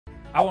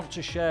I want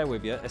to share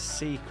with you a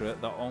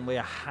secret that only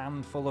a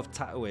handful of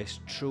tattooists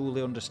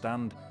truly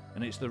understand,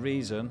 and it's the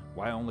reason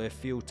why only a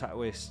few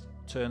tattooists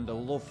turn the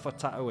love for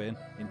tattooing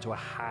into a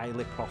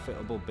highly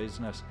profitable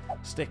business.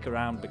 Stick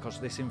around because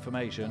this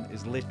information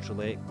is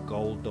literally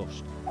gold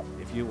dust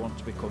if you want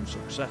to become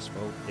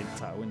successful in the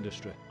tattoo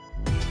industry.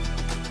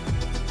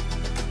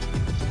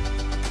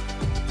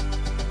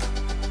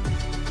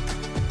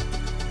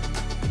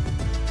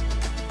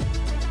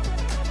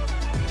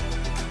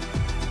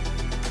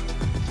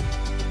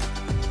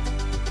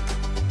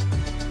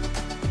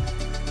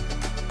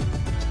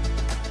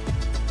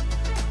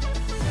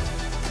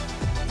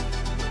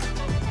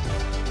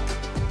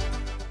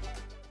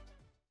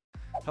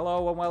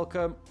 Hello and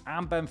welcome,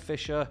 I'm Ben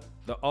Fisher,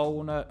 the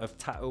owner of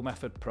Tattoo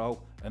Method Pro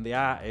and the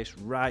artist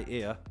right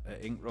here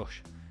at Ink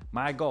Rush.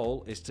 My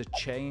goal is to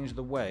change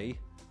the way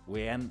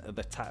we enter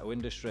the tattoo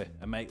industry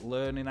and make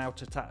learning how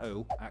to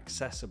tattoo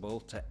accessible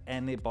to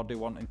anybody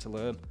wanting to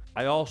learn.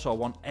 I also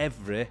want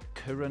every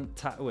current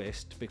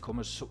tattooist to become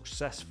as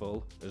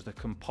successful as they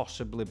can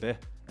possibly be,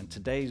 and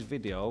today's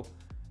video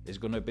is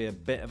going to be a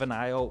bit of an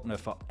eye-opener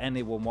for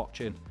anyone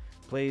watching.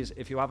 Please,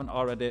 if you haven't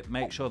already,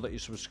 make sure that you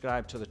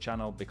subscribe to the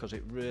channel because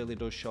it really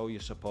does show your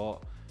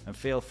support, and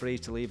feel free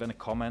to leave any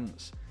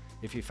comments.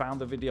 If you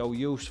found the video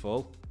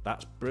useful,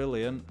 that's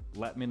brilliant,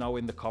 let me know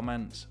in the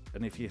comments,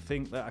 and if you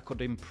think that I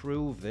could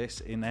improve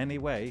this in any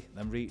way,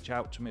 then reach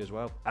out to me as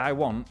well. I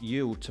want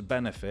you to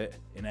benefit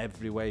in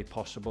every way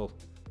possible.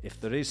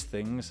 If there is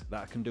things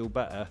that I can do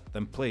better,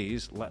 then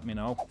please let me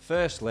know.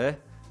 Firstly,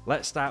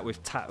 let's start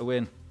with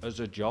tattooing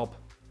as a job.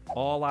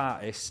 All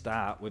artists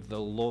start with the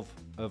love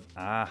of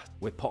art.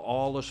 We put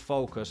all this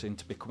focus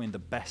into becoming the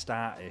best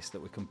artist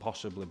that we can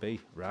possibly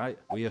be, right?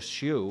 We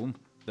assume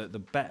that the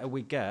better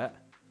we get,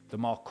 the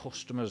more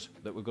customers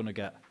that we're going to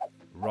get.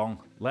 Wrong.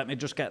 Let me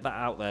just get that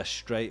out there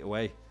straight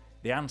away.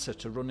 The answer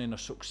to running a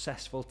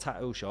successful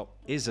tattoo shop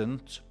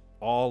isn't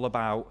all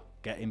about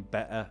getting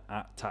better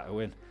at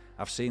tattooing.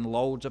 I've seen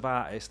loads of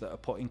artists that are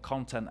putting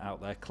content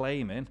out there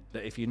claiming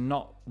that if you're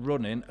not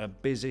running a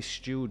busy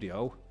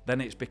studio, then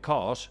it's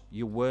because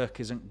your work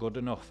isn't good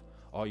enough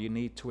or you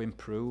need to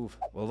improve.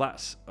 Well,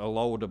 that's a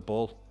load of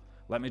bull.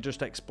 Let me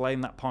just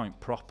explain that point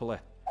properly.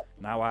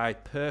 Now, I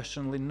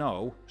personally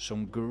know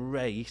some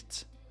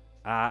great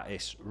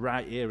artists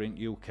right here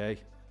in UK.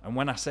 And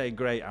when I say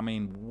great, I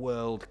mean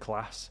world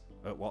class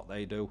at what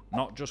they do.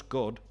 Not just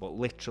good, but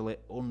literally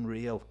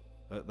unreal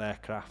at their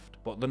craft.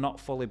 But they're not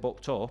fully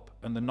booked up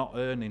and they're not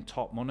earning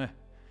top money.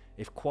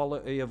 If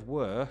quality of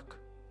work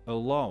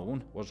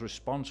alone was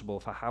responsible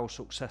for how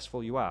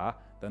successful you are,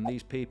 then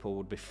these people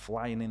would be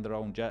flying in their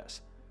own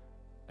jets.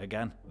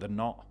 Again, they're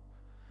not.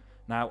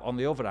 Now, on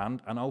the other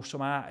hand, I know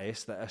some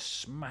artists that are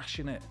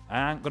smashing it. I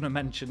aren't going to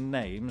mention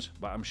names,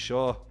 but I'm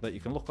sure that you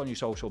can look on your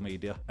social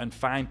media and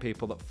find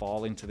people that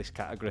fall into this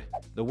category.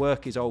 The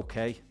work is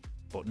okay,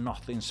 but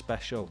nothing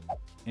special.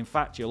 In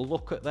fact, you'll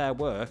look at their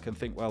work and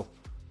think, well,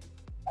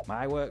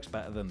 my work's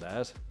better than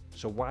theirs,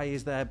 so why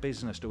is their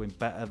business doing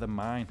better than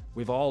mine?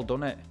 We've all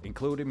done it,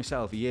 including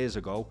myself years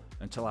ago,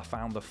 until I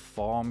found the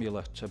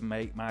formula to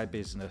make my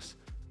business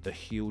the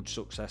huge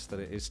success that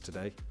it is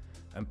today.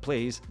 And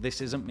please,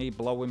 this isn't me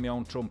blowing my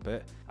own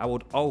trumpet. I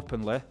would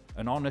openly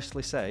and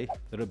honestly say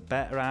there are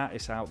better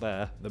artists out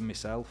there than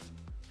myself.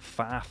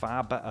 Far,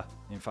 far better,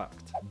 in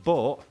fact.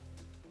 But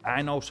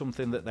I know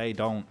something that they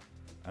don't.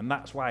 And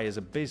that's why, as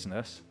a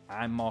business,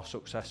 I'm more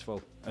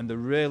successful. And the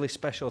really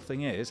special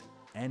thing is,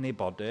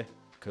 anybody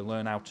can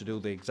learn how to do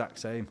the exact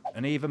same.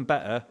 And even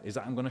better is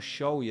that I'm going to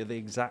show you the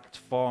exact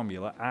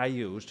formula I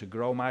use to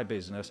grow my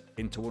business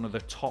into one of the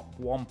top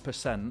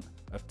 1%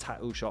 of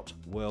tattoo shops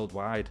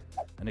worldwide.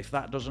 And if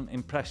that doesn't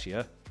impress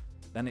you,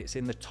 then it's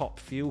in the top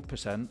few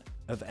percent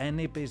of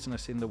any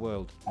business in the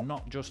world,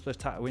 not just the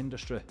tattoo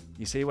industry.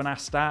 You see, when I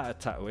started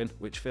tattooing,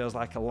 which feels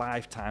like a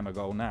lifetime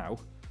ago now,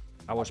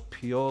 I was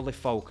purely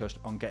focused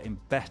on getting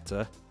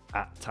better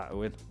at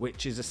tattooing,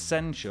 which is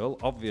essential,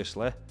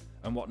 obviously,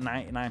 and what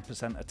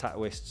 99% of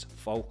tattooists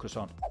focus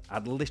on.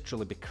 I'd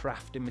literally be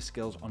crafting my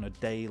skills on a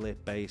daily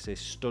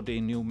basis,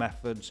 studying new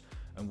methods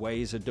and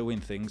ways of doing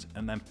things,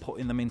 and then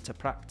putting them into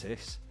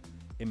practice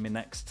in my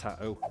next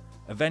tattoo.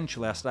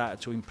 Eventually, I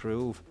started to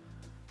improve.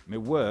 My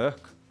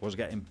work was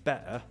getting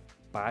better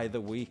by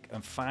the week,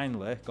 and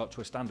finally got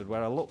to a standard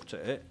where I looked at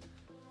it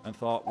and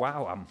thought,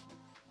 wow,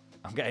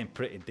 I'm getting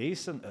pretty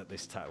decent at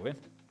this tattooing.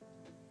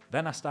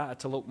 Then I started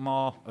to look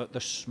more at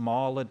the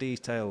smaller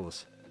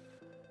details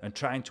and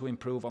trying to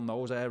improve on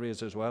those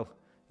areas as well.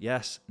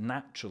 Yes,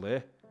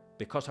 naturally,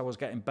 because I was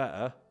getting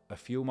better, a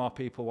few more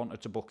people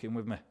wanted to book in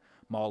with me.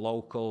 More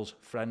locals,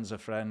 friends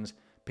of friends,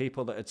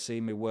 people that had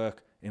seen me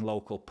work in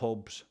local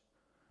pubs.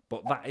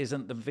 But that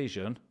isn't the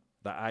vision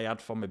that I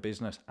had for my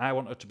business. I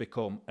wanted to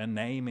become a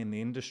name in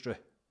the industry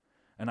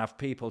and have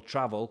people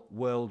travel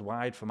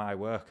worldwide for my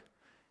work.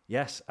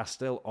 Yes, I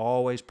still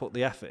always put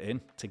the effort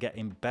in to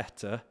getting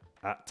better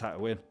at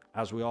tattooing,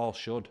 as we all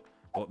should,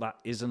 but that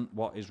isn't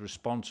what is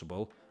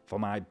responsible for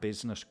my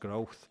business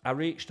growth. I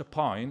reached a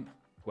point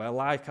where,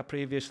 like I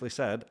previously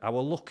said, I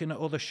was looking at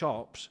other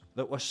shops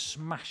that were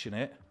smashing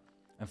it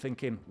and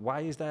thinking,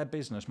 why is their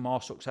business more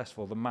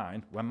successful than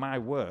mine when my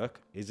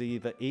work is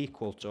either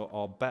equal to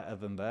or better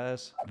than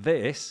theirs?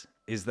 This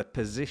is the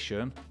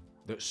position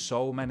that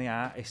so many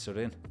artists are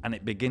in, and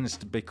it begins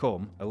to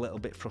become a little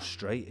bit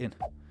frustrating.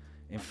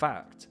 In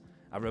fact,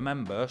 I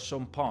remember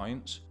some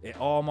points, it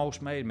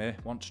almost made me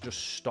want to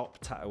just stop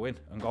tattooing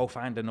and go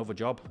find another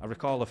job. I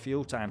recall a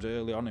few times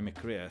early on in my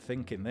career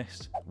thinking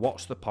this,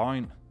 what's the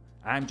point?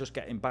 I'm just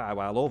getting by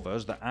while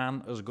others that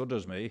aren't as good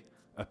as me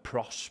are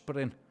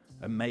prospering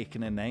and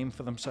making a name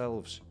for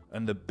themselves,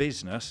 and the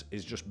business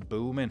is just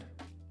booming.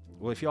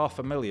 Well, if you're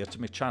familiar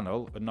to my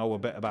channel and know a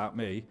bit about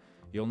me,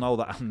 you'll know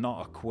that I'm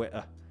not a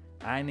quitter.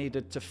 I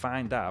needed to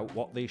find out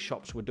what these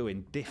shops were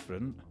doing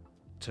different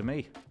to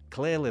me.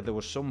 Clearly there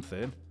was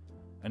something,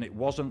 and it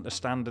wasn't the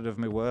standard of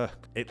my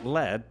work. It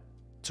led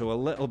to a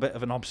little bit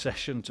of an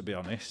obsession, to be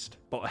honest,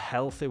 but a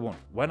healthy one.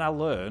 When I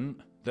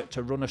learned that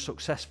to run a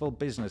successful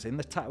business in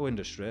the tattoo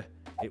industry,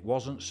 it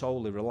wasn't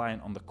solely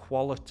reliant on the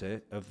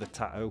quality of the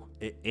tattoo,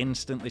 it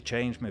instantly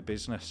changed my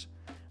business.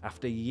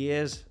 After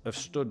years of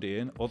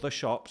studying other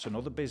shops and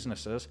other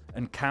businesses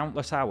and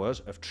countless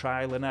hours of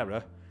trial and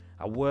error,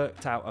 I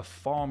worked out a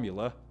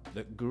formula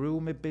that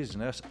grew my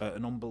business at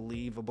an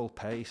unbelievable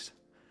pace.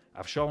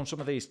 I've shown some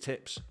of these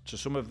tips to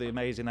some of the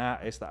amazing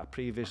artists that I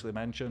previously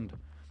mentioned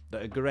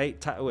that are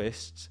great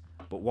tattooists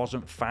but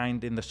wasn't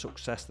finding the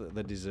success that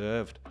they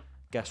deserved.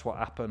 Guess what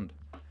happened?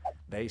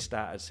 They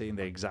started seeing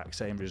the exact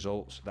same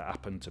results that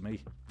happened to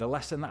me. The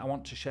lesson that I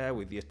want to share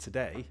with you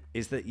today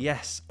is that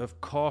yes,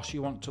 of course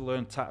you want to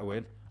learn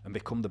tattooing and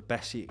become the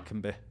best you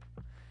can be.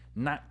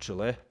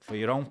 Naturally, for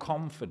your own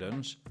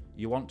confidence,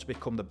 you want to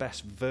become the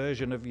best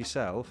version of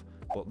yourself,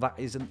 but that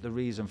isn't the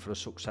reason for a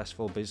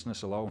successful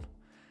business alone.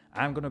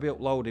 I'm going to be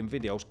uploading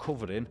videos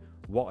covering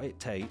what it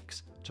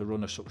takes to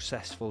run a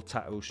successful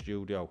tattoo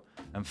studio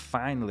and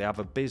finally have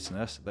a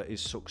business that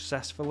is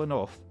successful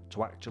enough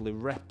to actually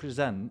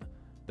represent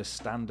the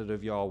standard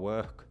of your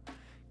work.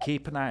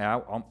 Keep an eye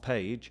out on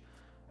page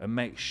and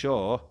make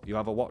sure you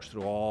have a watch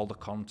through all the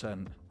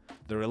content.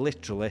 There are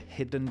literally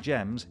hidden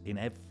gems in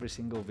every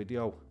single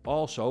video.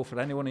 Also, for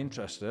anyone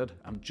interested,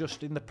 I'm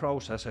just in the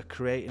process of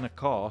creating a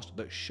course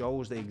that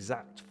shows the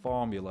exact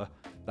formula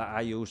that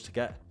I use to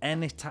get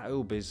any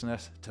tattoo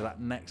business to that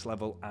next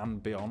level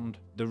and beyond.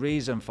 The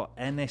reason for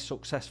any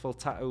successful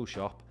tattoo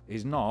shop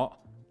is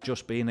not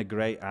just being a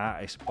great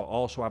artist, but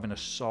also having a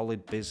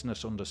solid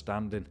business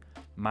understanding,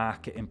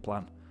 marketing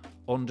plan,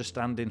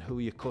 understanding who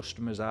your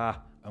customers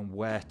are and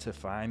where to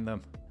find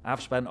them.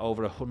 I've spent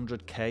over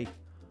 100k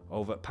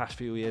over the past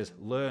few years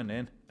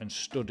learning and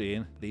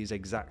studying these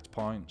exact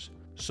points.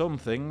 Some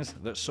things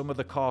that some of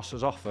the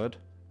courses offered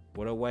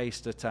were a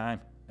waste of time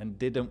and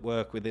didn't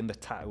work within the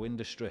tattoo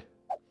industry.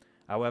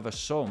 However,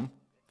 some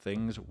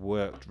things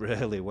worked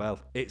really well.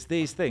 It's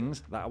these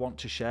things that I want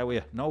to share with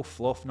you. No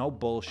fluff, no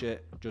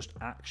bullshit, just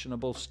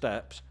actionable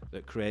steps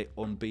that create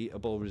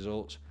unbeatable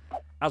results.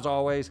 As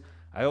always,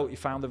 I hope you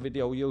found the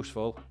video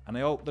useful, and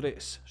I hope that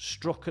it's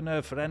struck a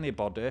nerve for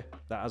anybody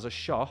that has a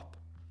shop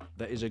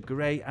that is a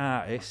great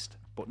artist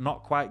but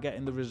not quite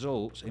getting the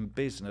results in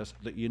business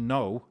that you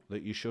know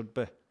that you should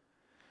be.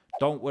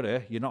 Don't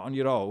worry, you're not on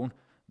your own.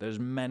 There's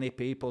many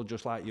people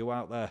just like you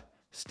out there.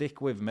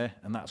 Stick with me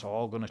and that's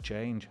all going to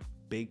change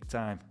big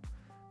time.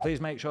 Please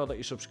make sure that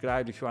you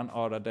subscribe if you haven't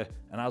already,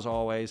 and as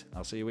always,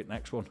 I'll see you with the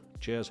next one.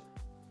 Cheers.